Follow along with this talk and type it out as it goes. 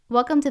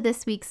Welcome to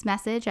this week's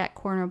message at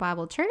Corner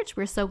Bible Church.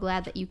 We're so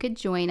glad that you could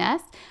join us.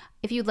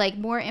 If you'd like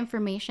more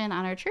information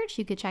on our church,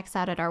 you could check us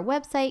out at our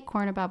website,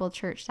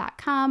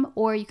 cornerbiblechurch.com,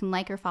 or you can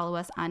like or follow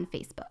us on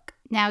Facebook.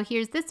 Now,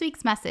 here's this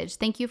week's message.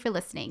 Thank you for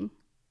listening.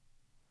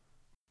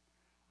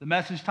 The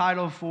message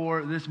title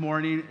for this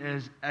morning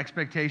is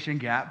Expectation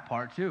Gap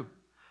Part 2.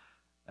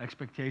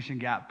 Expectation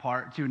Gap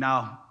Part 2.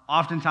 Now,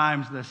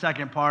 oftentimes the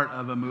second part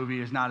of a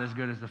movie is not as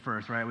good as the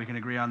first, right? We can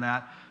agree on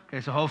that.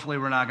 Okay, so hopefully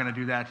we're not going to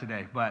do that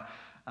today. But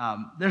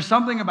there's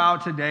something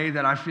about today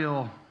that I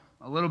feel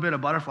a little bit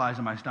of butterflies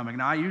in my stomach.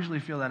 Now, I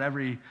usually feel that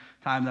every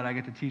time that I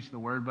get to teach the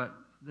word, but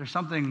there's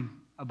something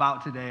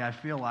about today I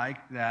feel like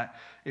that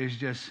is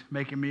just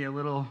making me a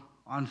little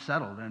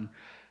unsettled. And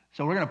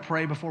so we're going to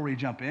pray before we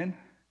jump in,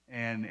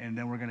 and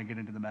then we're going to get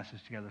into the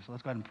message together. So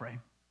let's go ahead and pray.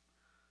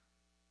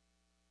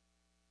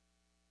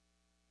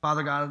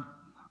 Father God,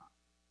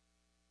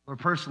 Lord,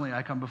 personally,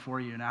 I come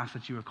before you and ask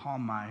that you would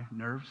calm my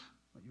nerves,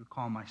 that you would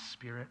calm my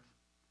spirit,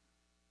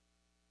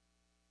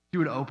 that you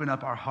would open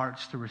up our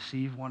hearts to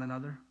receive one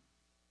another,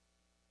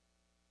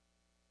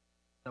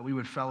 that we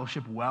would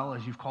fellowship well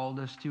as you've called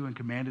us to and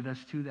commanded us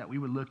to, that we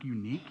would look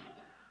unique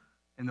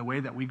in the way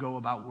that we go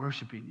about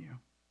worshiping you,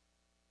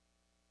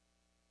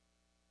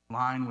 in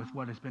line with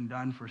what has been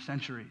done for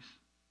centuries.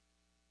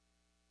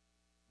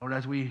 Lord,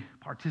 as we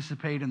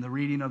participate in the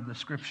reading of the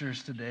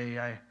scriptures today,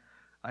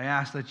 I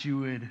ask that you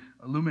would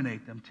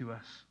illuminate them to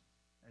us,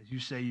 as you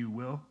say you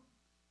will.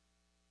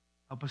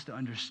 Help us to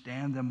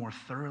understand them more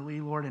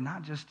thoroughly, Lord, and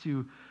not just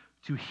to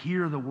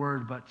hear the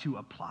word, but to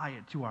apply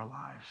it to our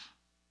lives.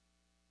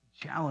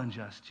 Challenge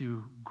us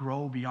to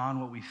grow beyond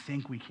what we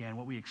think we can,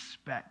 what we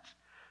expect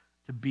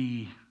to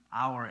be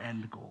our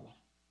end goal.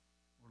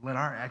 Let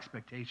our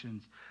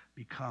expectations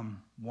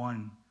become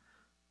one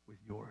with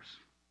yours.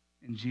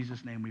 In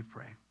Jesus' name we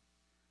pray.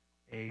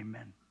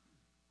 Amen.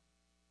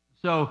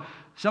 So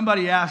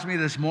somebody asked me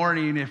this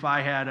morning if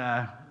I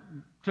had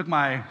took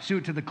my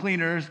suit to the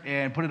cleaners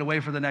and put it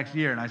away for the next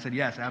year, and I said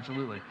yes,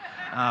 absolutely.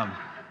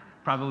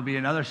 Probably be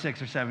another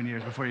 6 or 7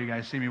 years before you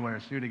guys see me wear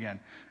a suit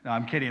again. No,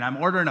 I'm kidding. I'm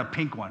ordering a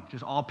pink one,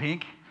 just all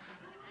pink.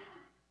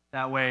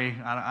 That way,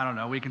 I don't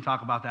know, we can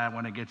talk about that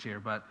when it gets here,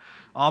 but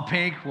all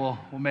pink, we'll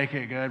make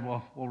it good.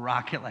 We'll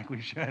rock it like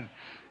we should.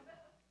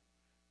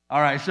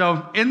 All right,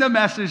 so in the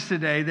message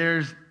today,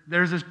 there's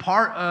this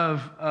part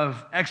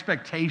of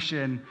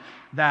expectation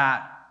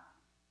that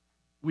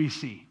we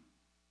see.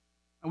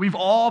 We've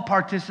all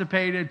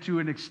participated to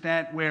an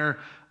extent where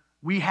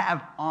we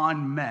have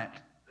unmet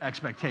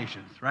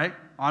expectations, right?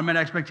 Unmet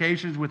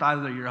expectations with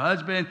either your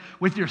husband,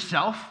 with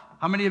yourself.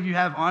 How many of you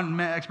have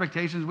unmet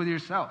expectations with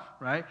yourself,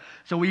 right?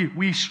 So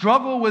we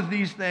struggle with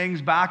these things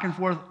back and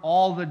forth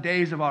all the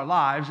days of our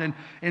lives,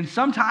 and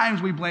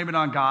sometimes we blame it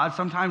on God,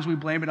 sometimes we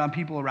blame it on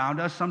people around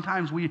us,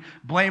 sometimes we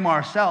blame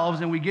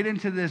ourselves, and we get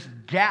into this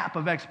gap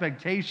of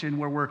expectation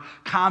where we're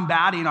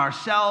combating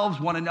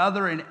ourselves, one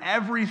another, and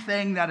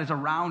everything that is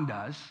around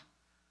us.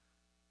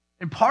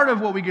 And part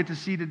of what we get to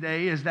see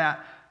today is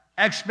that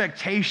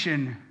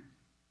expectation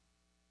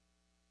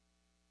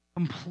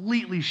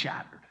completely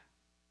shattered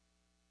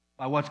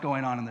by what's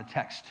going on in the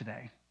text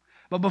today.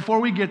 But before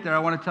we get there, I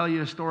want to tell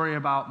you a story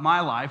about my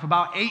life.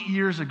 About 8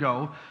 years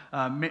ago,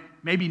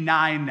 maybe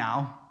 9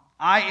 now,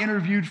 I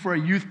interviewed for a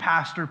youth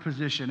pastor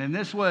position. And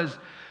this was,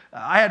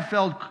 I had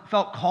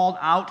felt called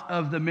out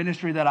of the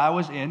ministry that I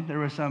was in. There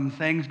were some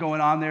things going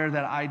on there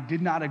that I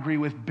did not agree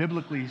with,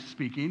 biblically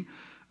speaking.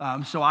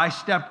 So I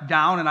stepped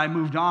down and I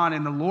moved on,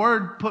 and the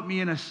Lord put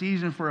me in a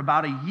season for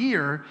about a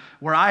year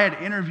where I had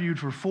interviewed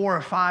for 4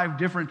 or 5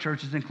 different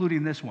churches,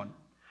 including this one.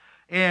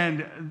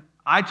 And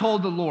I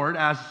told the Lord,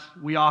 as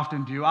we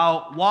often do,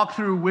 I'll walk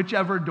through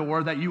whichever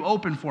door that you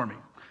open for me.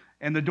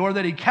 And the door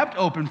that he kept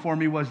open for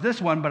me was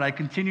this one, but I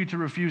continued to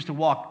refuse to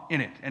walk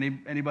in it.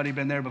 Anybody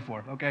been there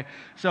before? Okay.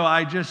 So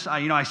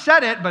I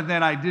said it, but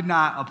then I did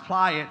not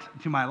apply it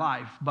to my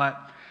life.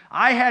 But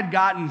I had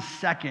gotten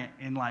second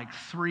in like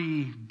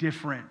 3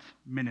 different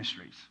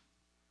ministries.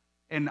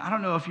 And I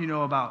don't know if you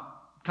know about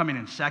coming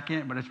in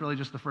second, but it's really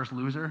just the first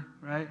loser,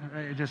 right?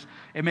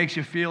 It makes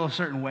you feel a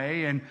certain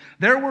way. And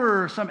there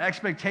were some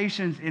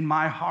expectations in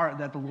my heart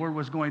that the Lord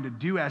was going to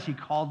do as he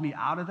called me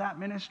out of that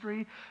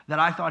ministry that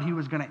I thought he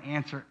was going to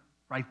answer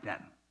right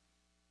then.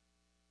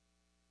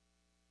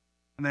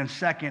 And then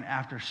second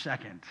after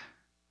second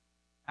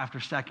after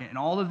second. And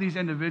all of these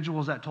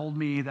individuals that told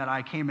me that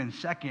I came in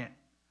second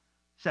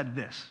said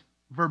this,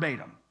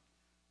 verbatim: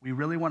 "We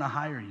really want to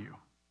hire you,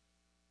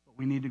 but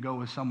we need to go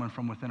with someone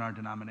from within our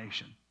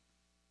denomination."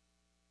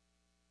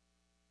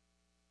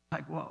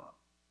 Like, well,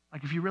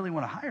 like if you really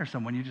want to hire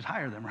someone, you just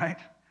hire them, right?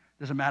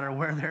 Doesn't matter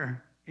where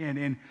they're in.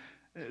 And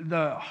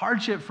the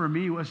hardship for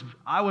me was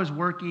I was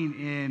working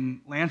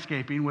in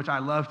landscaping, which I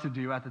loved to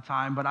do at the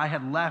time, but I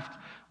had left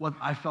what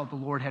I felt the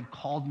Lord had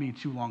called me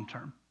to long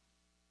term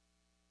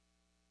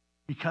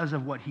because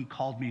of what he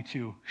called me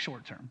to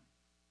short term.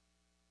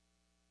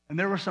 And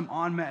there were some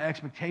unmet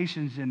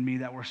expectations in me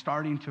that were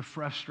starting to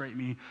frustrate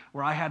me,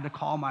 where I had to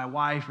call my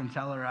wife and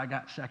tell her I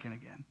got second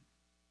again.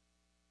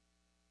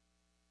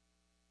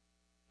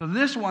 So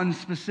this one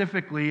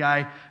specifically,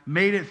 I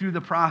made it through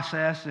the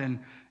process, and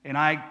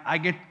I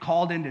get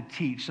called in to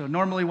teach. So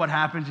normally what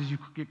happens is you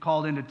get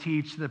called in to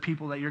teach the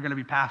people that you're going to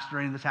be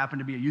pastoring. This happened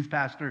to be a youth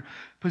pastor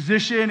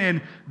position, and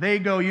they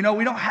go,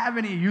 we don't have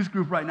any youth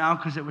group right now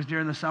because it was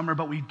during the summer,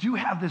 but we do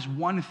have this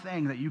one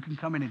thing that you can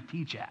come in and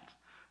teach at.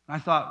 And I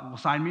thought, well,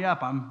 sign me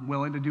up. I'm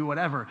willing to do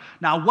whatever.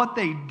 Now, what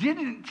they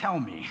didn't tell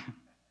me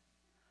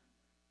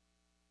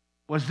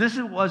was this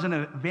was an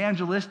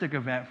evangelistic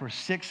event for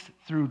 6th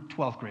through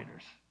 12th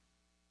graders.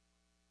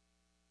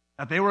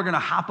 That they were going to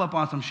hop up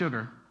on some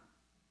sugar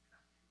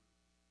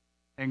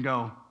and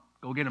go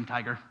get him,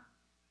 Tiger.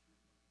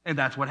 And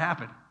that's what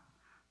happened.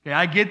 Okay,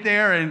 I get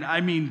there, and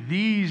I mean,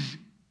 these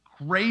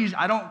crazy,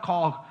 I don't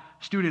call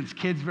students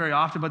kids very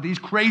often, but these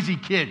crazy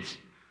kids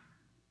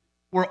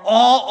were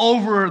all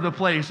over the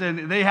place.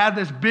 And they had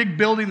this big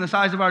building the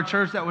size of our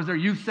church that was their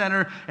youth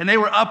center, and they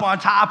were up on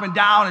top and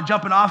down and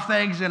jumping off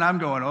things, and I'm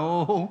going,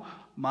 oh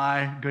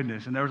my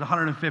goodness. And there was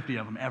 150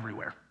 of them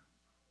everywhere.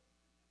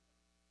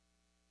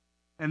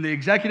 And the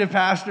executive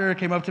pastor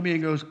came up to me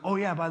and goes, oh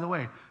yeah, by the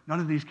way, none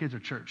of these kids are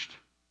churched.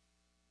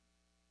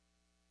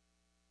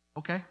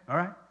 Okay, all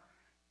right,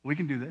 we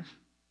can do this.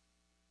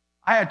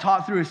 I had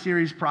taught through a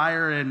series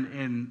prior,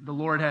 and the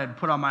Lord had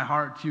put on my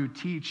heart to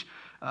teach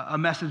a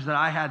message that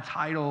I had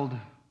titled,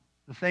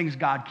 The Things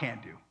God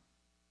Can't Do.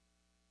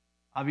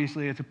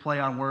 Obviously, it's a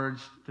play on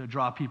words to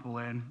draw people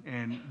in,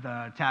 and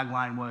the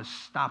tagline was,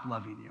 Stop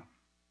Loving You.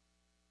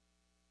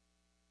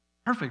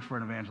 Perfect for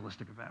an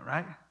evangelistic event,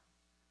 right?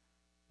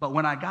 But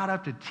when I got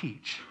up to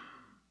teach,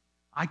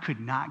 I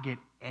could not get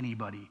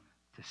anybody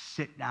to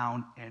sit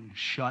down and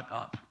shut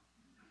up.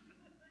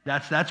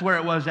 That's where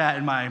it was at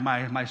in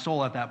my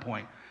soul at that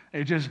point.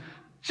 It just,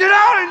 sit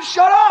down and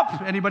shut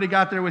up. Anybody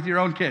got there with your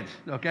own kids,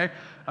 okay?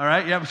 All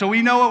right, yeah, so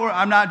we know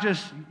I'm not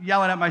just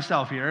yelling at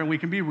myself here, and we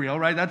can be real,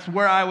 right? That's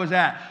where I was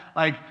at.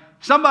 Like,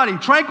 somebody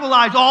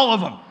tranquilize all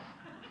of them.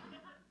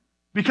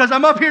 Because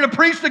I'm up here to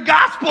preach the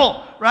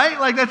gospel, right?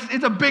 Like,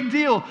 it's a big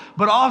deal.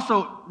 But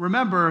also,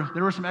 remember,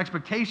 there were some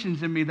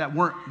expectations in me that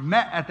weren't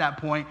met at that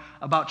point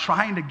about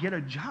trying to get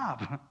a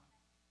job.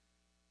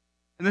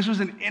 And this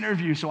was an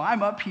interview, so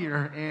I'm up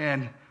here,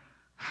 and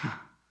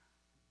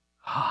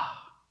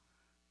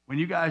when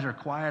you guys are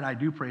quiet, I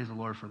do praise the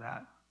Lord for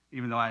that,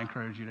 even though I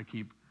encourage you to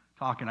keep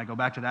talking. I go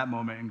back to that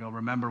moment and go,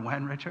 remember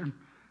when, Richard?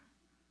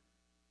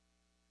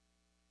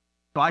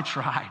 So I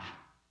tried.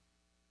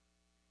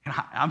 And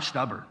I'm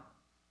stubborn.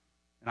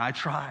 And I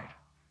tried,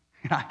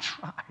 and I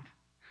tried,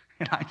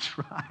 and I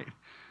tried.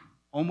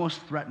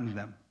 Almost threatened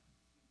them.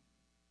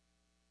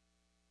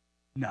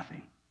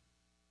 Nothing.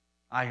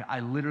 I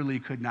literally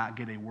could not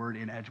get a word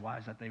in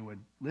edgewise that they would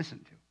listen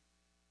to.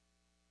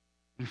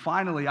 And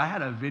finally, I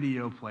had a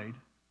video played,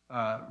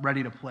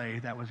 ready to play,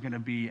 that was going to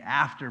be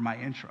after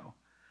my intro.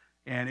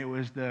 And it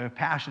was the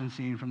passion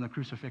scene from the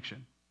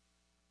crucifixion.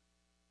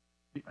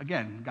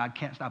 Again, God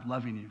can't stop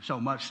loving you, so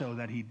much so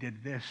that he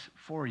did this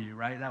for you,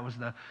 right? That was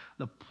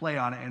the play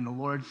on it. And the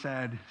Lord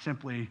said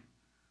simply,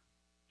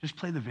 just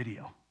play the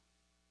video.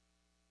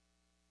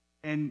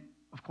 And,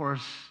 of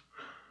course,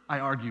 I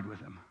argued with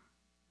him.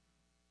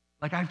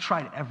 Like, I've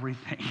tried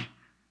everything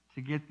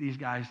to get these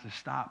guys to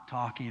stop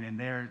talking,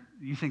 and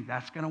you think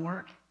that's going to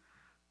work?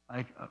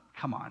 Like,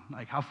 come on.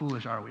 Like, how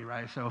foolish are we,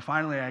 right? So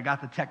finally, I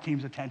got the tech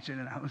team's attention,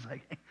 and I was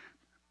like, hey.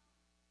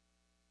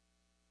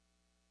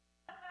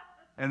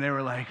 And they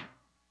were like,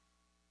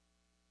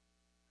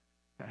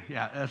 okay,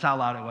 yeah, that's how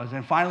loud it was.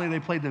 And finally, they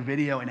played the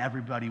video, and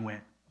everybody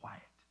went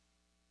quiet.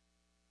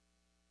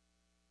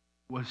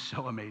 It was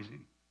so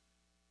amazing.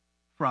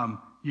 From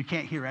you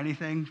can't hear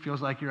anything,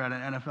 feels like you're at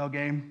an NFL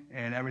game,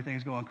 and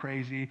everything's going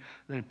crazy.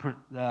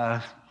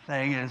 The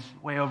thing is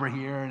way over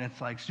here, and it's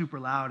like super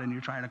loud, and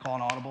you're trying to call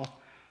an audible,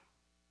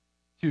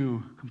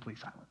 to complete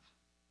silence.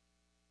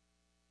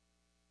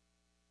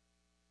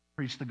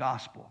 Preach the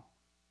gospel.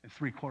 And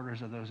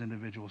 3/4 of those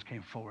individuals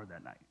came forward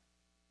that night.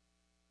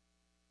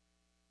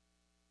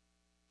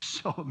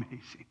 So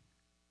amazing.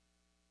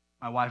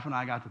 My wife and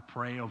I got to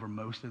pray over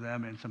most of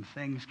them, and some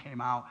things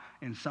came out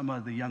in some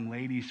of the young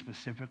ladies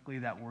specifically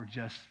that were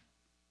just,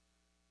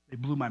 they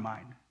blew my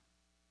mind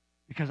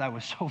because I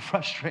was so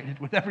frustrated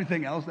with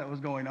everything else that was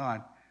going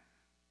on.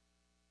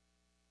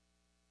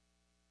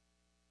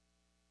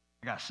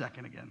 I got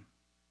second again.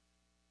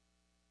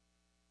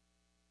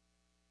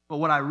 But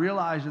what I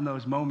realized in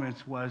those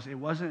moments was it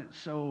wasn't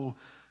so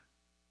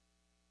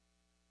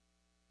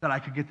that I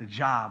could get the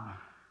job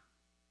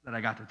that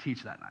I got to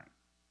teach that night.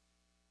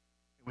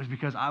 It was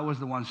because I was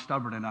the one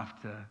stubborn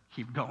enough to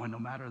keep going no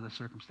matter the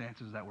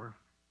circumstances that were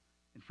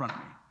in front of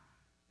me.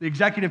 The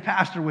executive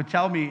pastor would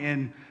tell me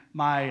in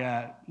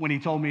when he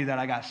told me that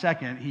I got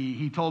second,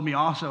 he told me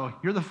also,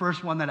 you're the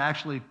first one that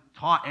actually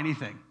taught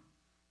anything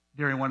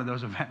during one of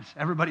those events.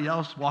 Everybody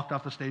else walked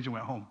off the stage and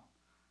went home.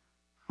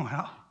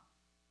 Well,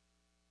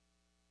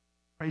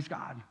 praise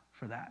God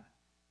for that.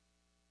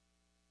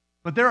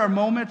 But there are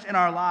moments in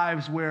our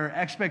lives where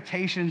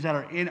expectations that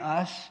are in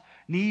us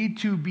need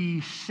to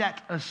be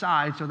set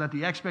aside so that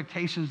the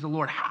expectations the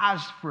Lord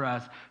has for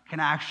us can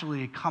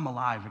actually come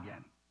alive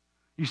again.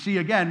 You see,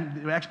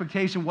 again, the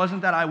expectation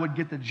wasn't that I would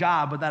get the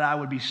job, but that I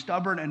would be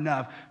stubborn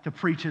enough to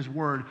preach his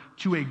word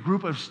to a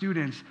group of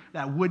students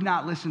that would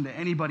not listen to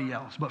anybody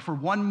else. But for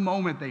one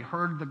moment, they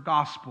heard the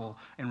gospel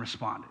and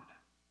responded.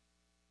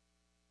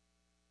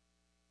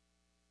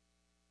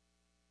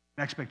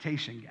 An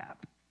expectation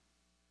gap.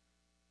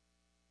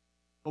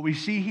 What we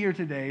see here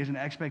today is an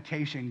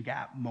expectation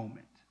gap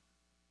moment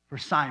for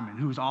Simon,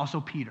 who is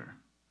also Peter.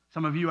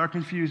 Some of you are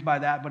confused by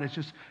that, but it's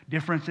just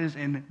differences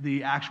in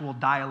the actual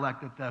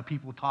dialect that the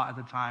people taught at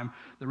the time,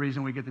 the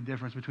reason we get the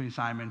difference between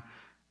Simon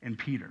and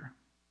Peter.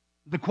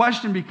 The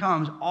question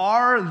becomes,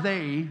 are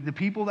they, the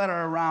people that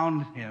are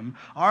around him,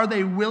 are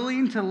they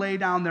willing to lay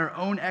down their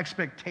own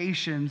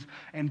expectations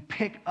and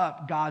pick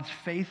up God's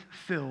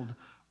faith-filled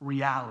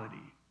reality?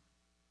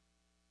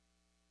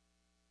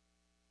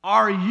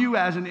 Are you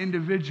as an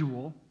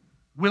individual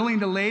willing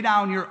to lay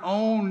down your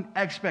own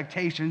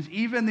expectations,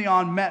 even the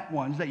unmet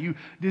ones that you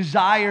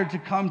desire to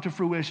come to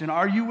fruition?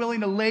 Are you willing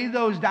to lay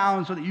those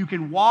down so that you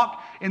can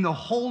walk in the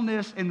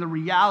wholeness and the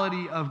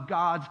reality of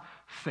God's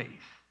faith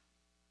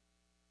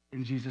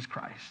in Jesus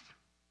Christ?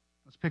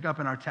 Let's pick up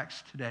in our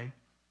text today,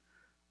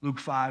 Luke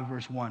 5,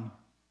 verse 1.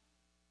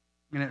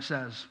 And it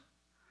says,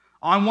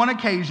 on one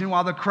occasion,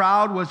 while the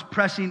crowd was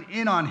pressing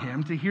in on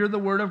him to hear the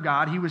word of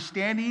God, he was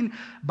standing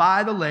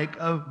by the lake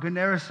of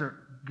Gennesaret.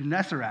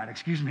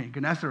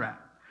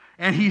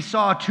 And he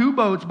saw two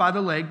boats by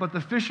the lake, but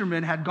the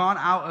fishermen had gone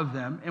out of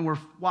them and were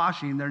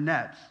washing their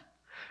nets.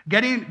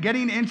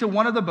 Getting into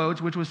one of the boats,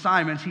 which was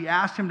Simon's, he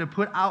asked him to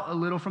put out a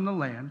little from the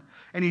land,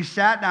 and he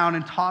sat down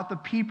and taught the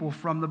people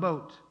from the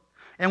boat.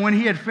 And when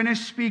he had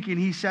finished speaking,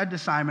 he said to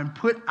Simon,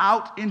 put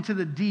out into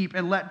the deep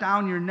and let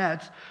down your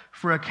nets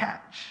for a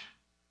catch.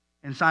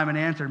 And Simon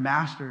answered,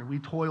 Master, we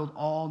toiled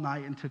all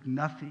night and took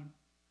nothing,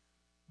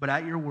 but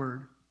at your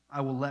word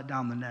I will let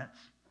down the nets.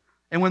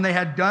 And when they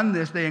had done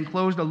this, they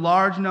enclosed a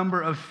large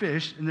number of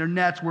fish, and their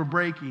nets were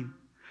breaking.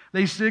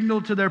 They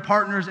signaled to their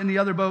partners in the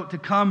other boat to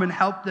come and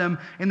help them,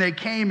 and they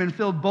came and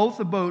filled both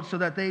the boats so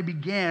that they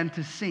began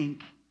to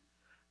sink.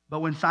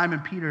 But when Simon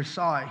Peter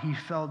saw it, he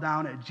fell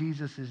down at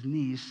Jesus'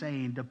 knees,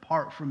 saying,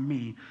 Depart from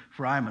me,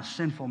 for I am a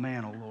sinful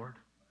man, O Lord.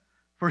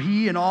 For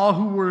he and all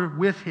who were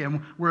with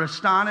him were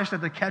astonished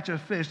at the catch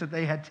of fish that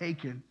they had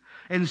taken.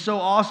 And so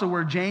also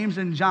were James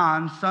and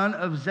John, son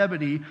of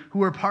Zebedee, who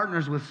were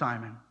partners with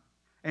Simon.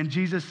 And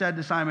Jesus said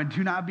to Simon,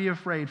 do not be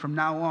afraid. From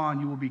now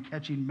on you will be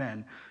catching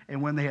men.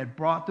 And when they had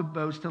brought the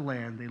boats to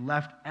land, they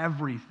left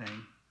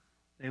everything.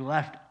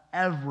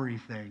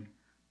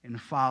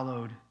 And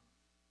followed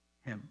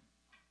him.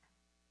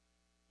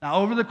 Now,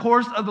 over the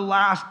course of the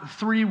last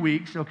 3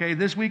 weeks,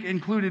 this week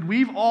included,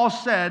 we've all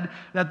said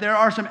that there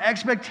are some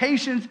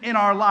expectations in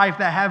our life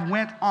that have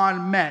went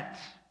unmet.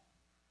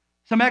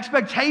 Some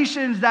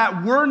expectations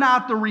that were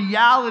not the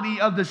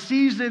reality of the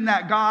season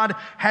that God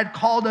had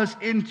called us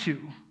into.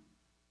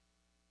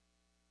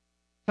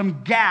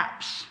 Some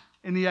gaps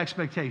in the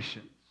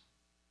expectations.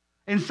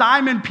 And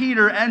Simon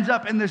Peter ends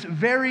up in this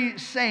very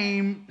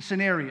same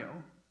scenario.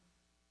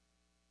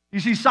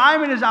 You see,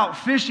 Simon is out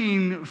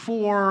fishing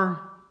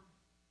for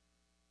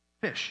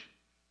fish,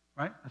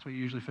 right? That's what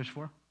you usually fish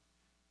for.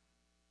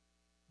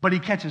 But he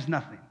catches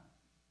nothing.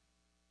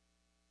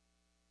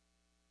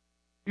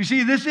 You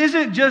see, this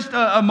isn't just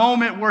a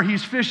moment where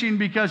he's fishing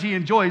because he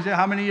enjoys it.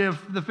 How many of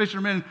the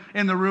fishermen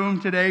in the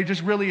room today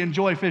just really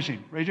enjoy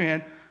fishing? Raise your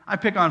hand. I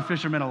pick on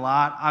fishermen a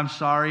lot. I'm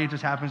sorry, it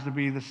just happens to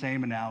be the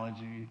same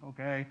analogy,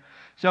 okay?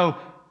 So,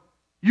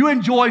 you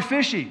enjoy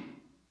fishing.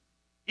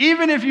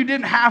 Even if you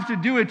didn't have to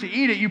do it to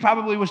eat it, you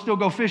probably would still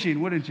go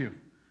fishing, wouldn't you?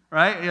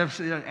 Right?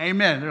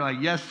 Amen. They're like,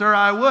 yes, sir,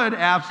 I would.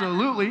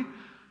 Absolutely.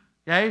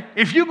 Okay?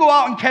 If you go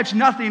out and catch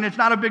nothing, it's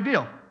not a big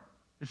deal.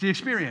 It's the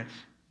experience.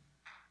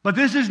 But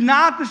this is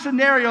not the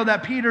scenario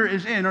that Peter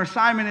is in or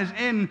Simon is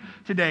in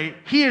today.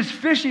 He is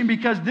fishing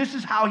because this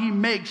is how he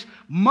makes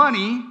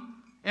money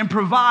and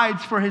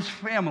provides for his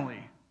family.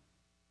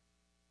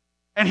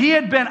 And he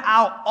had been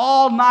out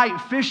all night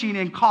fishing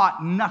and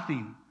caught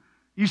nothing.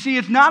 You see,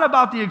 it's not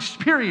about the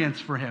experience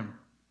for him.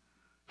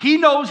 He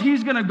knows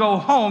he's going to go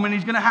home and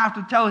he's going to have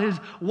to tell his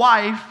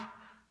wife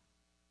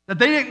that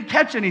they didn't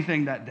catch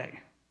anything that day.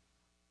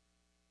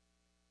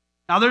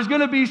 Now, there's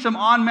going to be some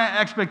unmet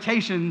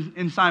expectations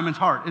in Simon's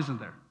heart, isn't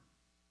there?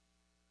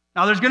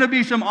 Now, there's going to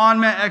be some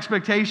unmet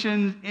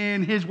expectations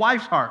in his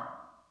wife's heart,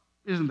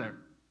 isn't there?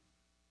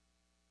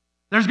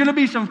 There's going to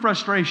be some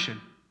frustration,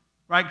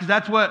 right? Because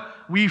that's what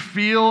we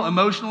feel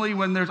emotionally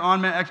when there's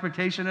unmet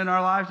expectation in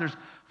our lives. There's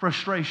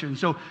frustration.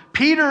 So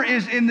Peter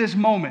is in this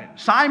moment.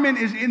 Simon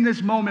is in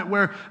this moment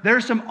where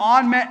there's some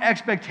unmet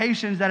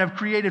expectations that have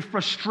created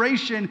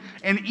frustration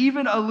and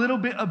even a little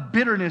bit of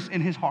bitterness in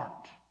his heart.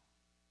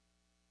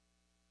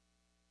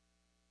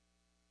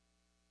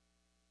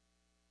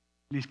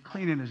 And he's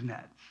cleaning his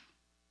nets.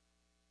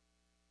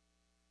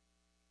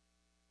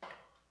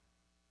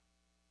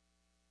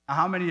 Now,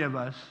 how many of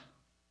us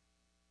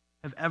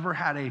have ever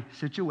had a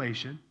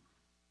situation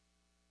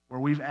where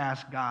we've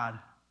asked God,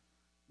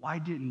 why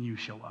didn't you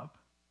show up?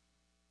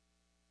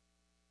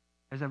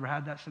 Has ever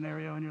had that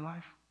scenario in your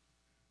life?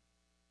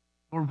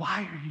 Lord,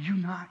 why are you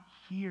not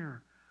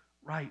here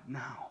right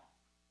now?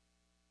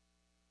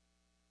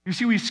 You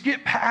see, we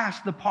skip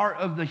past the part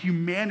of the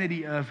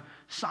humanity of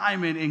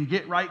Simon and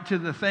get right to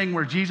the thing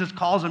where Jesus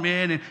calls him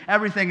in and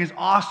everything is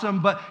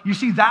awesome. But you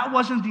see, that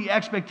wasn't the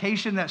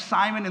expectation that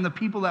Simon and the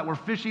people that were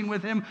fishing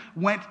with him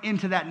went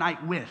into that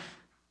night with.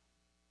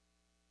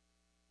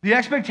 The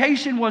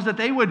expectation was that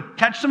they would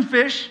catch some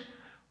fish,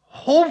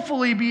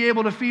 hopefully be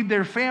able to feed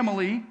their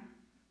family,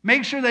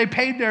 make sure they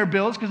paid their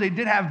bills, because they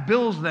did have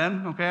bills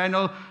then. Okay, I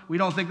know we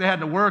don't think they had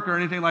to work or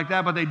anything like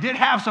that, but they did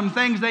have some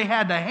things they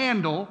had to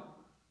handle.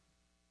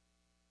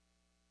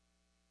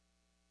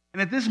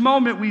 And at this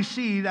moment, we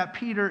see that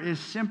Peter is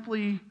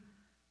simply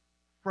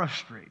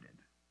frustrated.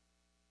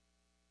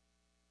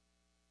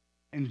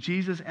 And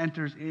Jesus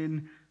enters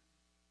in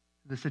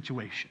the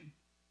situation.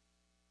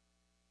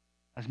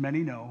 As many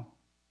know,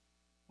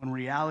 when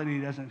reality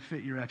doesn't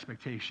fit your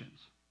expectations,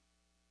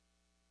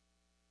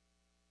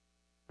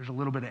 there's a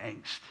little bit of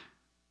angst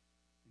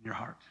in your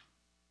heart.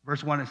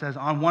 Verse 1, it says,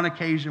 on one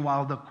occasion,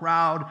 while the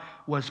crowd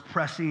was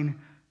pressing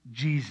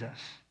Jesus.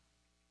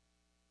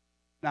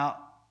 Now,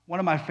 one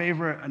of my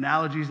favorite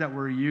analogies that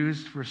were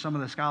used for some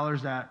of the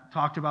scholars that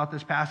talked about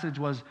this passage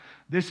was,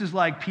 this is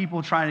like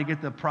people trying to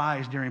get the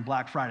prize during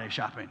Black Friday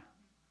shopping.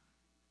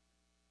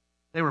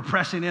 They were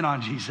pressing in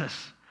on Jesus.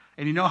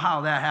 And you know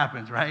how that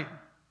happens, right?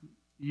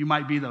 You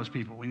might be those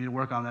people. We need to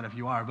work on that if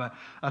you are. But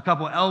a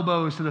couple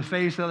elbows to the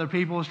face of other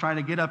people is trying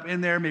to get up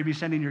in there, maybe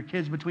sending your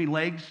kids between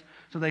legs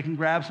so they can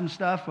grab some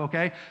stuff,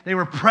 okay? They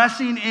were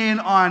pressing in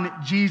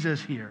on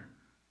Jesus here.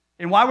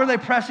 And why were they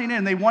pressing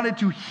in? They wanted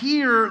to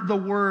hear the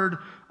word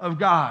of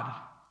God.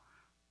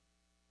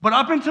 But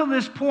up until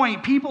this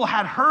point, people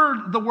had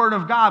heard the word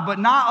of God, but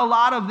not a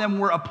lot of them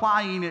were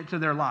applying it to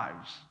their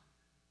lives.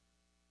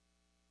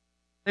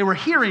 They were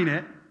hearing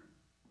it,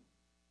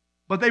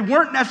 but they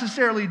weren't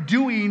necessarily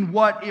doing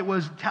what it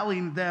was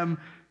telling them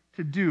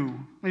to do.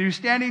 And you're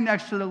standing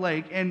next to the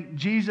lake, and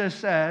Jesus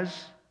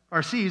sees,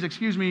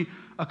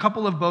 a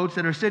couple of boats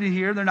that are sitting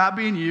here. They're not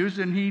being used,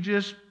 and he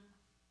just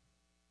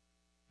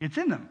gets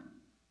in them.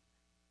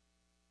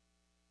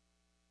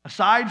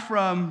 Aside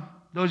from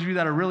those of you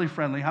that are really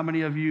friendly, how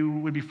many of you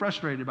would be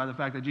frustrated by the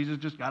fact that Jesus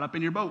just got up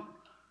in your boat?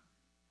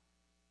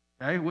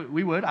 Okay,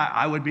 we would.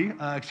 I would be.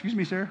 Excuse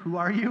me, sir. Who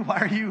are you? Why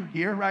are you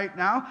here right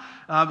now?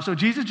 So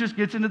Jesus just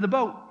gets into the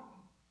boat.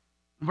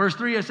 In verse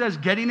 3, it says,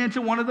 getting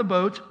into one of the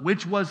boats,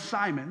 which was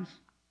Simon's,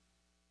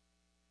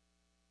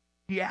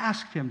 he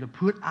asked him to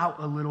put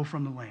out a little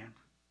from the land.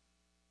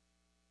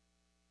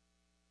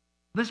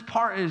 This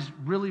part is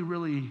really,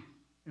 really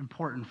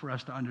important for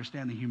us to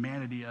understand the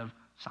humanity of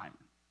Simon.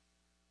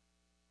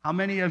 How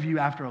many of you,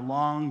 after a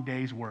long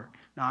day's work,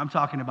 now I'm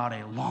talking about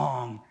a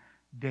long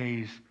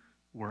day's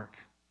work,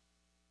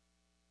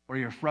 where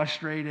you're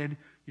frustrated,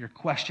 you're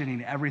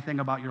questioning everything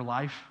about your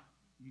life,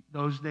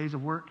 those days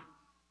of work,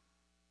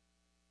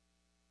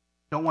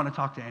 don't want to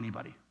talk to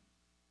anybody.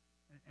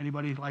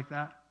 Anybody like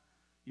that?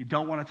 You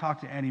don't want to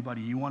talk to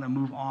anybody. You want to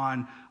move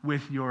on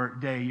with your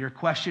day. You're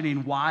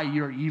questioning why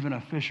you're even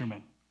a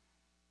fisherman.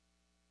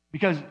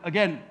 Because,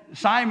 again,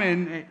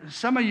 Simon,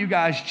 some of you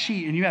guys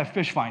cheat and you have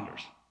fish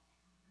finders.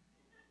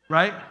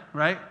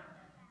 Right?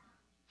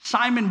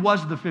 Simon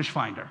was the fish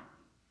finder.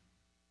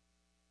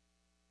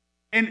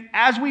 And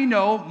as we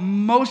know,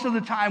 most of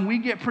the time we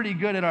get pretty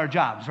good at our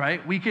jobs,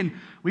 right? We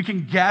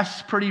can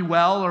guess pretty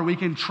well, or we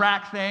can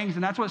track things,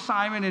 and that's what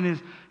Simon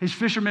and his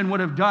fishermen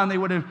would have done. They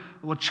would have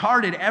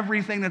charted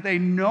everything that they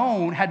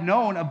had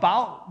known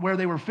about where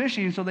they were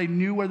fishing, so they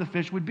knew where the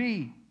fish would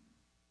be.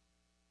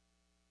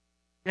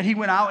 Yet he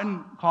went out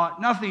and caught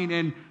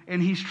nothing,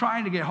 and he's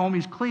trying to get home.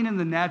 He's cleaning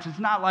the nets. It's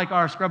not like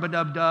our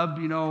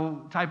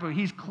scrub-a-dub-dub, type of,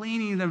 he's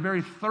cleaning them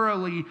very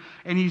thoroughly,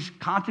 and he's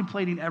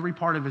contemplating every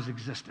part of his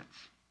existence.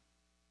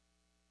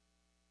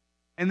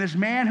 And this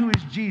man who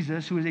is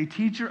Jesus, who is a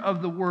teacher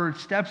of the word,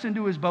 steps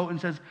into his boat and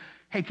says,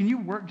 hey, can you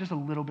work just a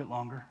little bit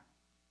longer?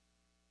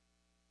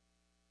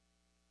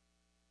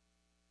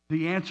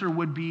 The answer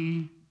would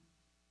be,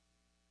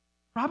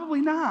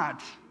 probably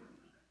not.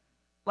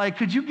 Like,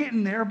 could you get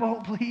in their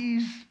boat,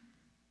 please?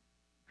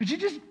 Could you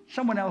just,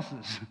 someone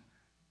else's?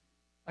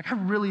 Like, I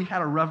really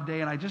had a rough day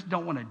and I just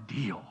don't want to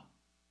deal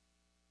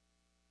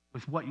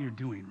with what you're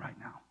doing right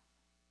now.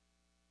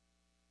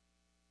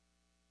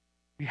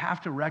 We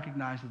have to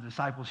recognize the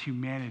disciples'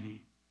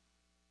 humanity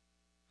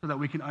so that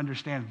we can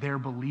understand their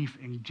belief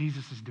in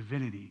Jesus'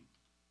 divinity.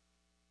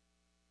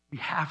 We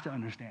have to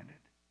understand it.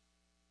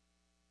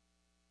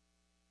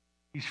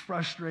 He's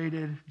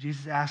frustrated.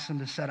 Jesus asks him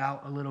to set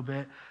out a little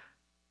bit.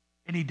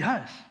 And he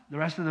does. The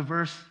rest of the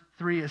verse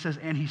 3, it says,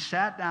 and he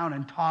sat down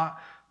and taught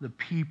the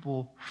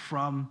people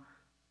from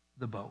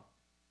the boat.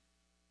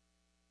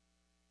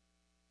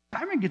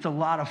 Simon gets a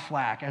lot of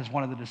flack as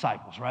one of the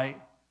disciples, right?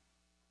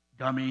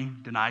 Dummy,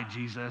 denied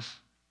Jesus.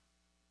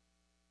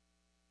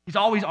 He's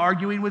always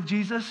arguing with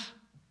Jesus.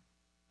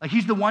 Like,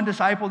 he's the one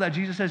disciple that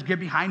Jesus says, get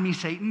behind me,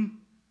 Satan.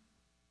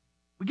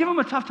 We give him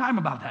a tough time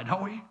about that,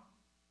 don't we?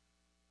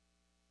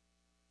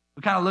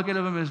 We kind of look at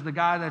him as the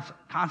guy that's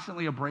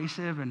constantly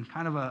abrasive and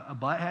kind of a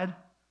butthead.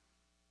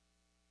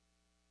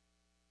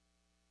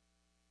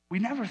 We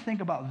never think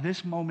about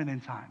this moment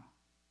in time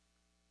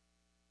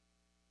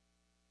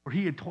where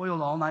he had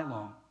toiled all night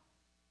long.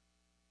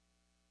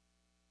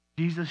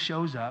 Jesus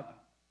shows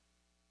up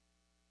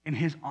in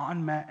his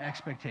unmet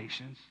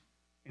expectations,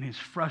 in his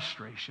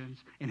frustrations,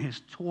 in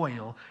his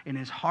toil, in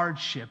his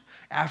hardship,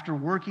 after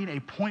working a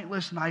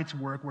pointless night's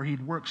work where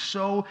he'd worked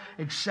so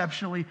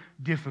exceptionally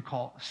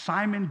difficult.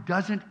 Simon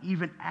doesn't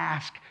even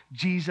ask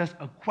Jesus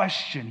a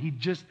question. He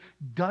just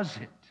does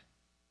it.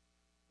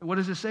 And what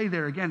does it say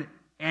there again?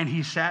 And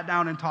he sat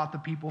down and taught the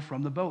people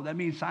from the boat. That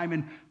means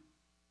Simon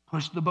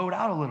pushed the boat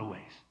out a little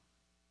ways.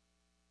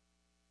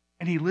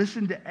 And he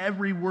listened to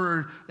every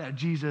word that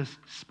Jesus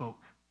spoke.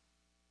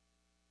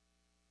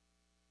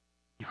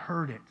 He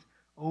heard it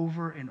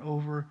over and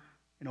over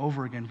and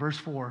over again. Verse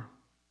 4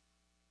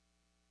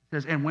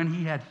 says, and when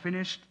he had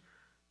finished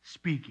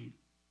speaking,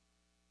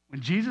 when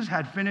Jesus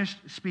had finished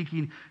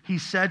speaking, he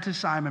said to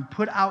Simon,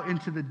 put out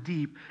into the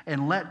deep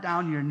and let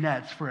down your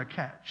nets for a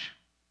catch.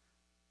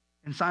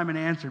 And Simon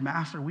answered,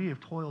 Master, we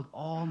have toiled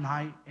all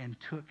night and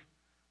took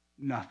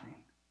nothing.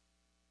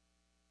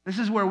 This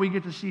is where we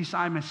get to see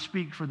Simon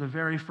speak for the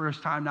very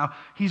first time. Now,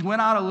 he's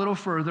went out a little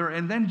further,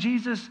 and then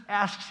Jesus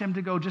asks him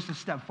to go just a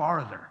step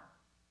farther.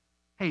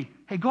 Hey,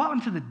 go out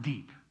into the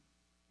deep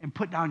and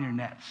put down your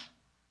nets.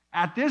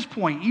 At this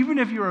point, even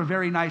if you're a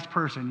very nice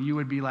person, you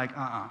would be like,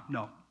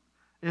 no,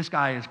 this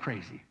guy is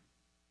crazy.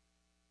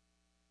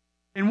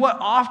 And what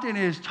often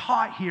is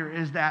taught here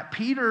is that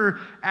Peter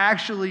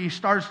actually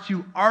starts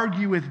to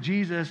argue with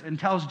Jesus and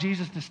tells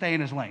Jesus to stay in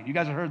his lane. You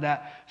guys have heard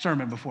that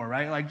sermon before,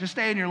 right? Like, just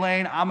stay in your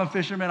lane. I'm a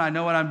fisherman. I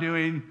know what I'm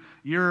doing.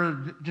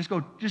 You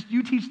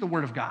teach the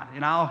word of God,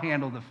 and I'll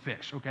handle the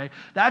fish, okay?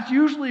 That's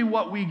usually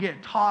what we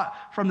get taught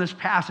from this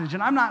passage.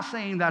 And I'm not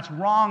saying that's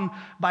wrong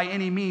by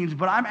any means,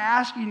 but I'm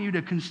asking you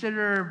to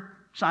consider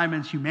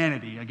Simon's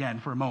humanity again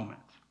for a moment.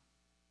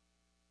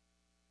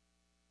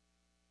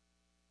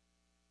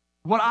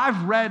 What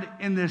I've read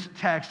in this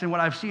text and what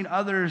I've seen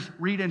others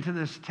read into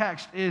this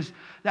text is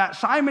that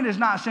Simon is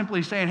not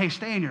simply saying, hey,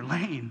 stay in your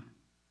lane.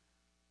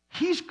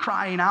 He's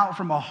crying out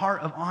from a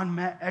heart of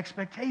unmet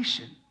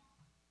expectation.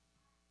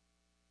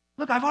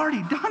 Look, I've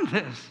already done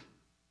this.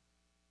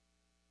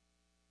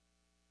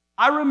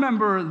 I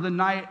remember the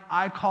night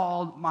I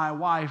called my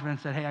wife and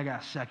said, hey, I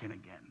got second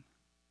again.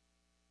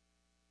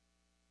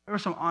 There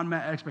was some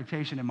unmet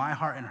expectation in my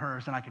heart and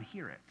hers, and I could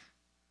hear it.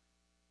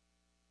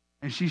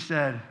 And she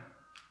said,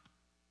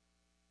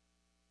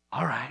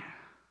 all right.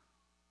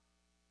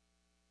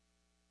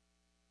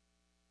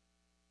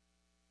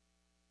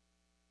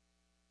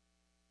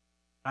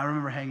 I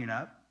remember hanging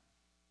up,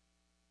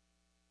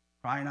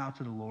 crying out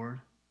to the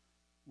Lord,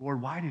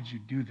 Lord, why did you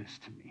do this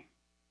to me?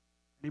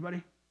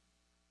 Anybody?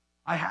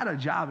 I had a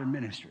job in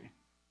ministry.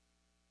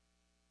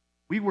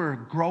 We were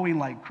growing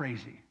like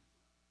crazy.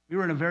 We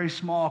were in a very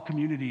small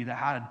community that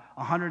had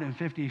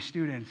 150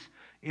 students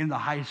in the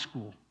high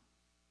school.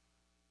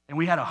 And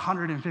we had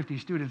 150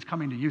 students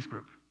coming to youth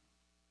group.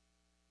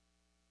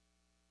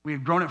 We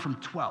had grown it from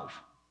 12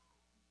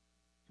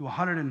 to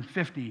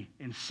 150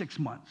 in 6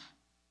 months.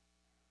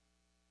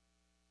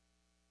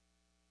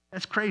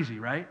 That's crazy,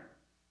 right?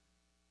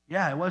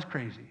 Yeah, it was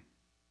crazy.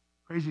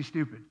 Crazy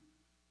stupid.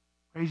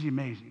 Crazy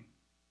amazing.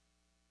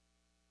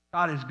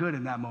 God is good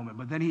in that moment,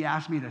 but then he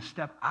asked me to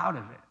step out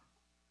of it.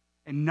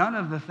 And none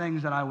of the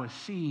things that I was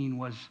seeing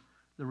was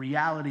the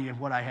reality of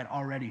what I had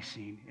already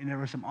seen. And there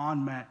was some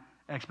unmet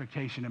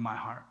expectation in my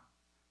heart.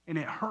 And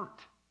it hurt.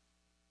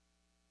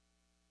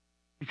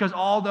 Because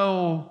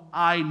although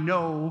I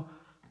know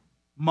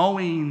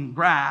mowing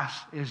grass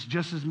is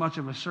just as much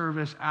of a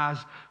service as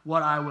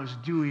what I was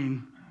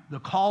doing,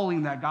 the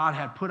calling that God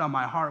had put on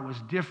my heart was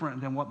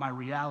different than what my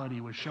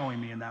reality was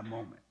showing me in that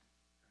moment.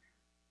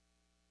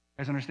 You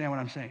guys understand what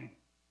I'm saying?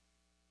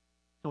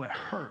 So it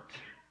hurt.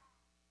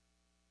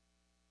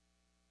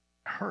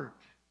 It hurt.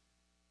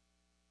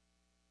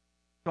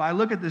 So I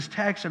look at this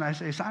text and I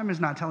say, Simon's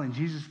not telling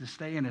Jesus to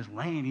stay in his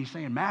lane. He's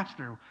saying,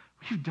 Master,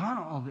 we've done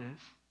all this.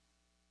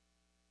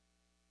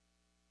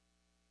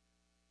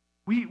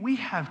 We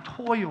have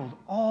toiled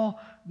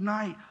all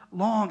night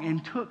long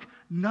and took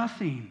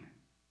nothing.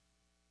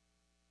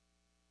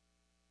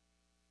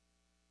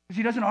 Because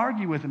he doesn't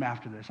argue with him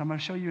after this. I'm going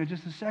to show you in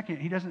just a second.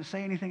 He doesn't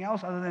say anything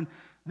else other than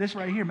this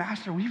right here.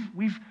 Master,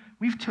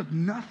 we've took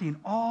nothing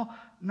all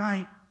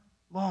night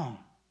long.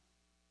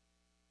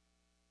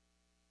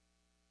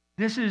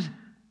 This is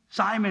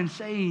Simon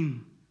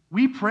saying,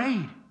 we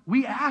prayed.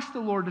 We asked the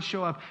Lord to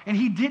show up, and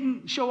he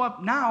didn't show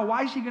up now.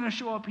 Why is he going to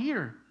show up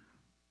here?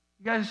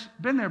 You guys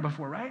been there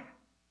before, right?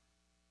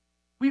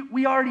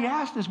 We already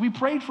asked this. We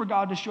prayed for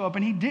God to show up,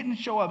 and he didn't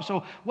show up.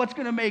 So what's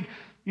going to make,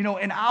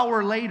 an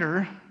hour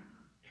later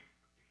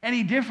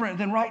any different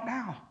than right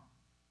now?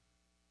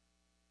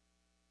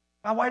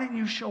 God, why didn't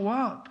you show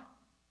up?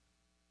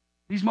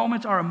 These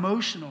moments are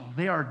emotional.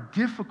 They are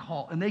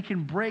difficult, and they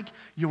can break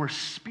your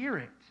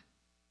spirit.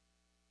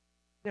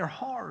 They're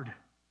hard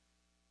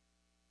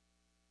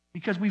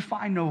because we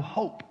find no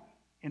hope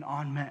in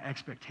unmet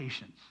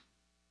expectations.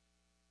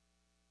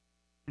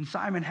 And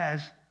Simon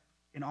has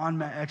an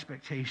unmet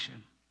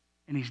expectation.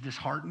 and he's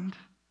disheartened.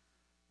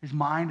 His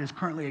mind is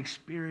currently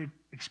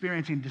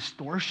experiencing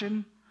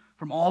distortion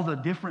from all the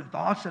different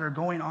thoughts that are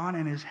going on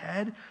in his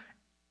head.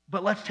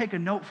 But let's take a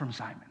note from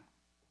Simon.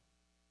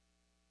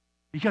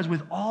 Because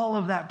with all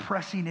of that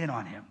pressing in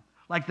on him,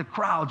 like the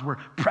crowds were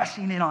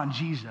pressing in on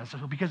Jesus,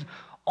 because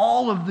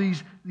all of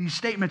these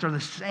statements are the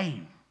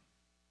same.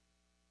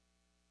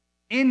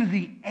 In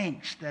the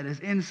angst that is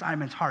in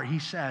Simon's heart, he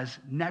says,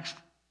 next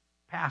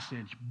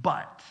passage,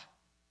 but,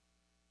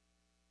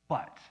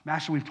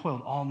 Master, we've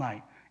toiled all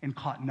night and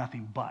caught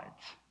nothing but.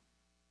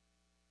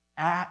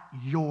 At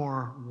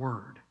your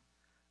word,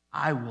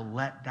 I will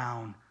let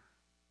down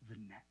the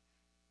net.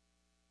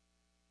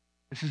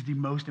 This is the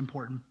most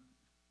important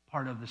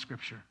part of the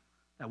scripture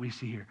that we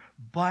see here.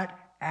 But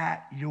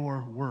at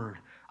your word,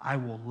 I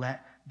will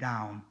let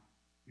down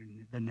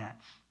the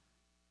nets.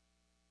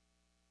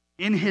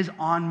 In his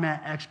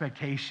unmet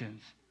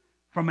expectations,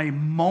 from a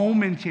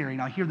momentary,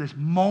 now hear this,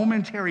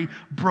 momentary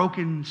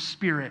broken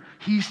spirit,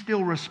 he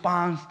still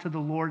responds to the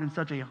Lord in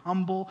such a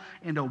humble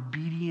and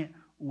obedient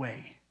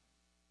way.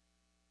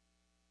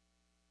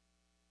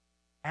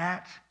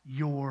 At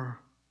your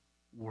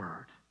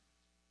word.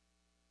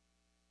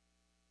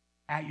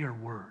 At your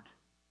word.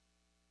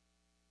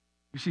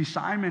 You see,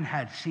 Simon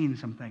had seen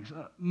some things.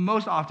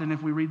 Most often,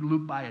 if we read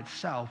Luke by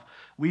itself,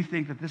 we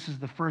think that this is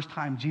the first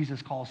time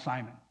Jesus calls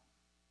Simon.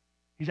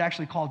 He's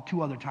actually called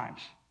 2 other times.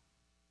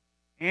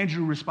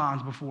 Andrew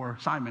responds before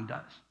Simon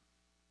does.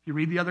 If you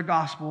read the other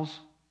Gospels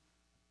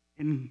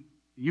in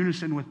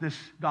unison with this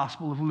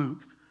Gospel of Luke,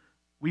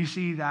 we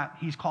see that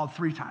he's called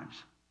 3 times.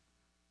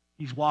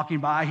 He's walking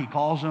by, he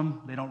calls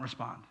them, they don't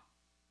respond.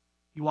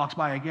 He walks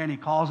by again, he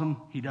calls them,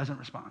 he doesn't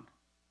respond.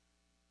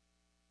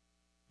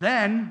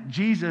 Then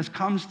Jesus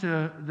comes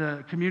to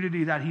the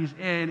community that he's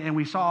in, and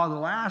we saw in the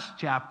last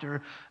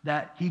chapter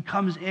that he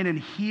comes in and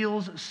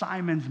heals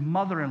Simon's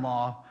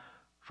mother-in-law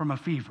from a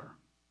fever.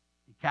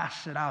 He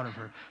casts it out of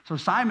her. So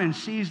Simon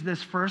sees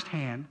this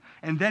firsthand,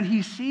 and then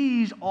he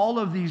sees all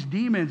of these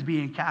demons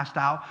being cast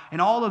out and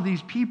all of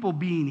these people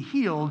being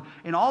healed,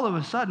 and all of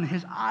a sudden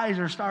his eyes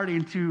are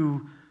starting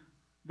to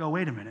go,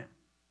 wait a minute.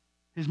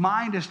 His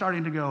mind is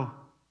starting to go,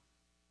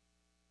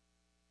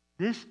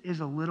 this is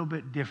a little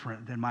bit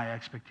different than my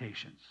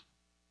expectations.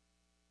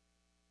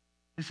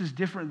 This is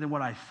different than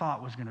what I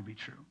thought was going to be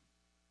true.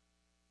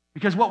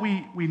 Because what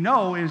we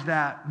know is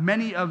that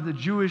many of the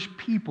Jewish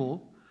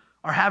people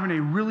are having a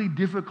really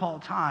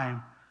difficult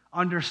time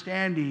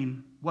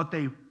understanding what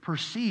they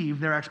perceive,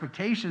 their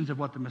expectations of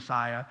what the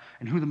Messiah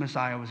and who the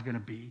Messiah was going to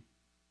be,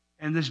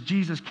 and this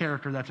Jesus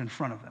character that's in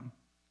front of them.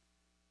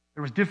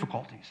 There was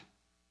difficulties.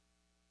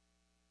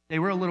 They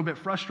were a little bit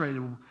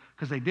frustrated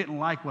because they didn't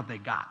like what they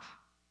got.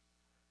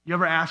 You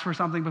ever asked for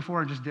something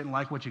before and just didn't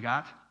like what you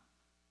got?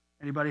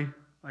 Anybody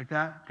like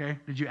that? Okay.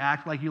 Did you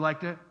act like you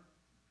liked it?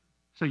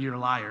 So you're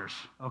liars.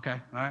 Okay. All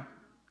right.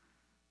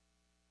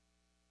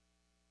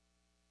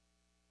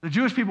 The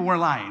Jewish people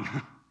weren't lying.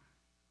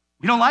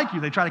 We don't like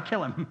you. They try to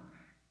kill him.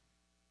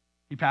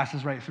 He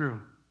passes right through.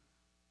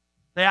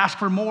 They ask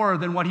for more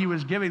than what he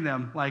was giving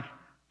them. Like,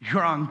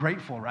 you're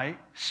ungrateful, right?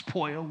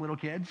 Spoil little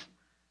kids.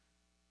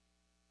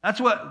 That's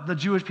what the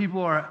Jewish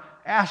people are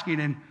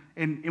asking.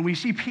 And we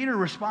see Peter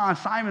respond,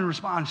 Simon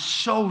responds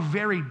so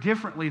very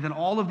differently than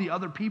all of the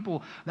other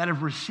people that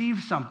have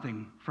received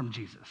something from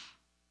Jesus.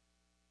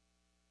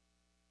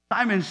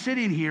 Simon's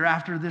sitting here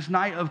after this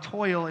night of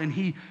toil, and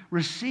he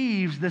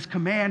receives this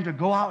command to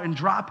go out and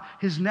drop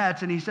his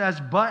nets, and he says,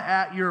 but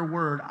at your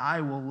word,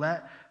 I will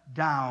let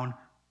down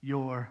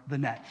the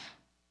nets.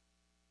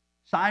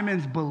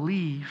 Simon's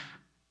belief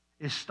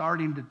is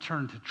starting to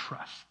turn to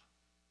trust.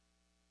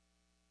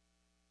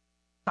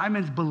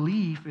 Simon's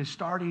belief is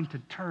starting to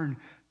turn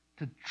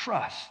to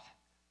trust,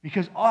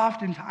 because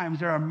oftentimes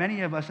there are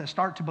many of us that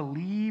start to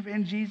believe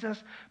in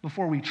Jesus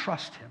before we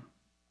trust him.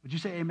 Would you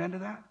say amen to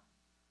that?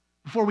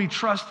 Before we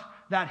trust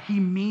that he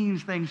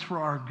means things for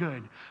our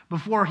good.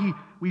 Before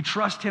we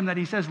trust him that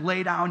he says,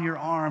 lay down your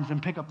arms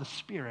and pick up the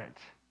Spirit.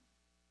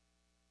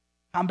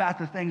 Combat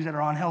the things that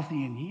are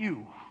unhealthy in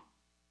you.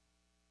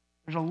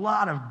 There's a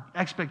lot of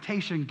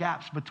expectation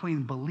gaps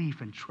between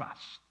belief and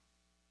trust.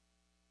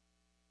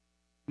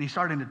 And he's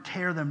starting to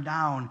tear them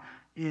down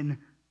in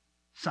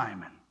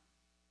Simon.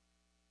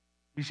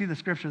 You see the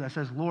scripture that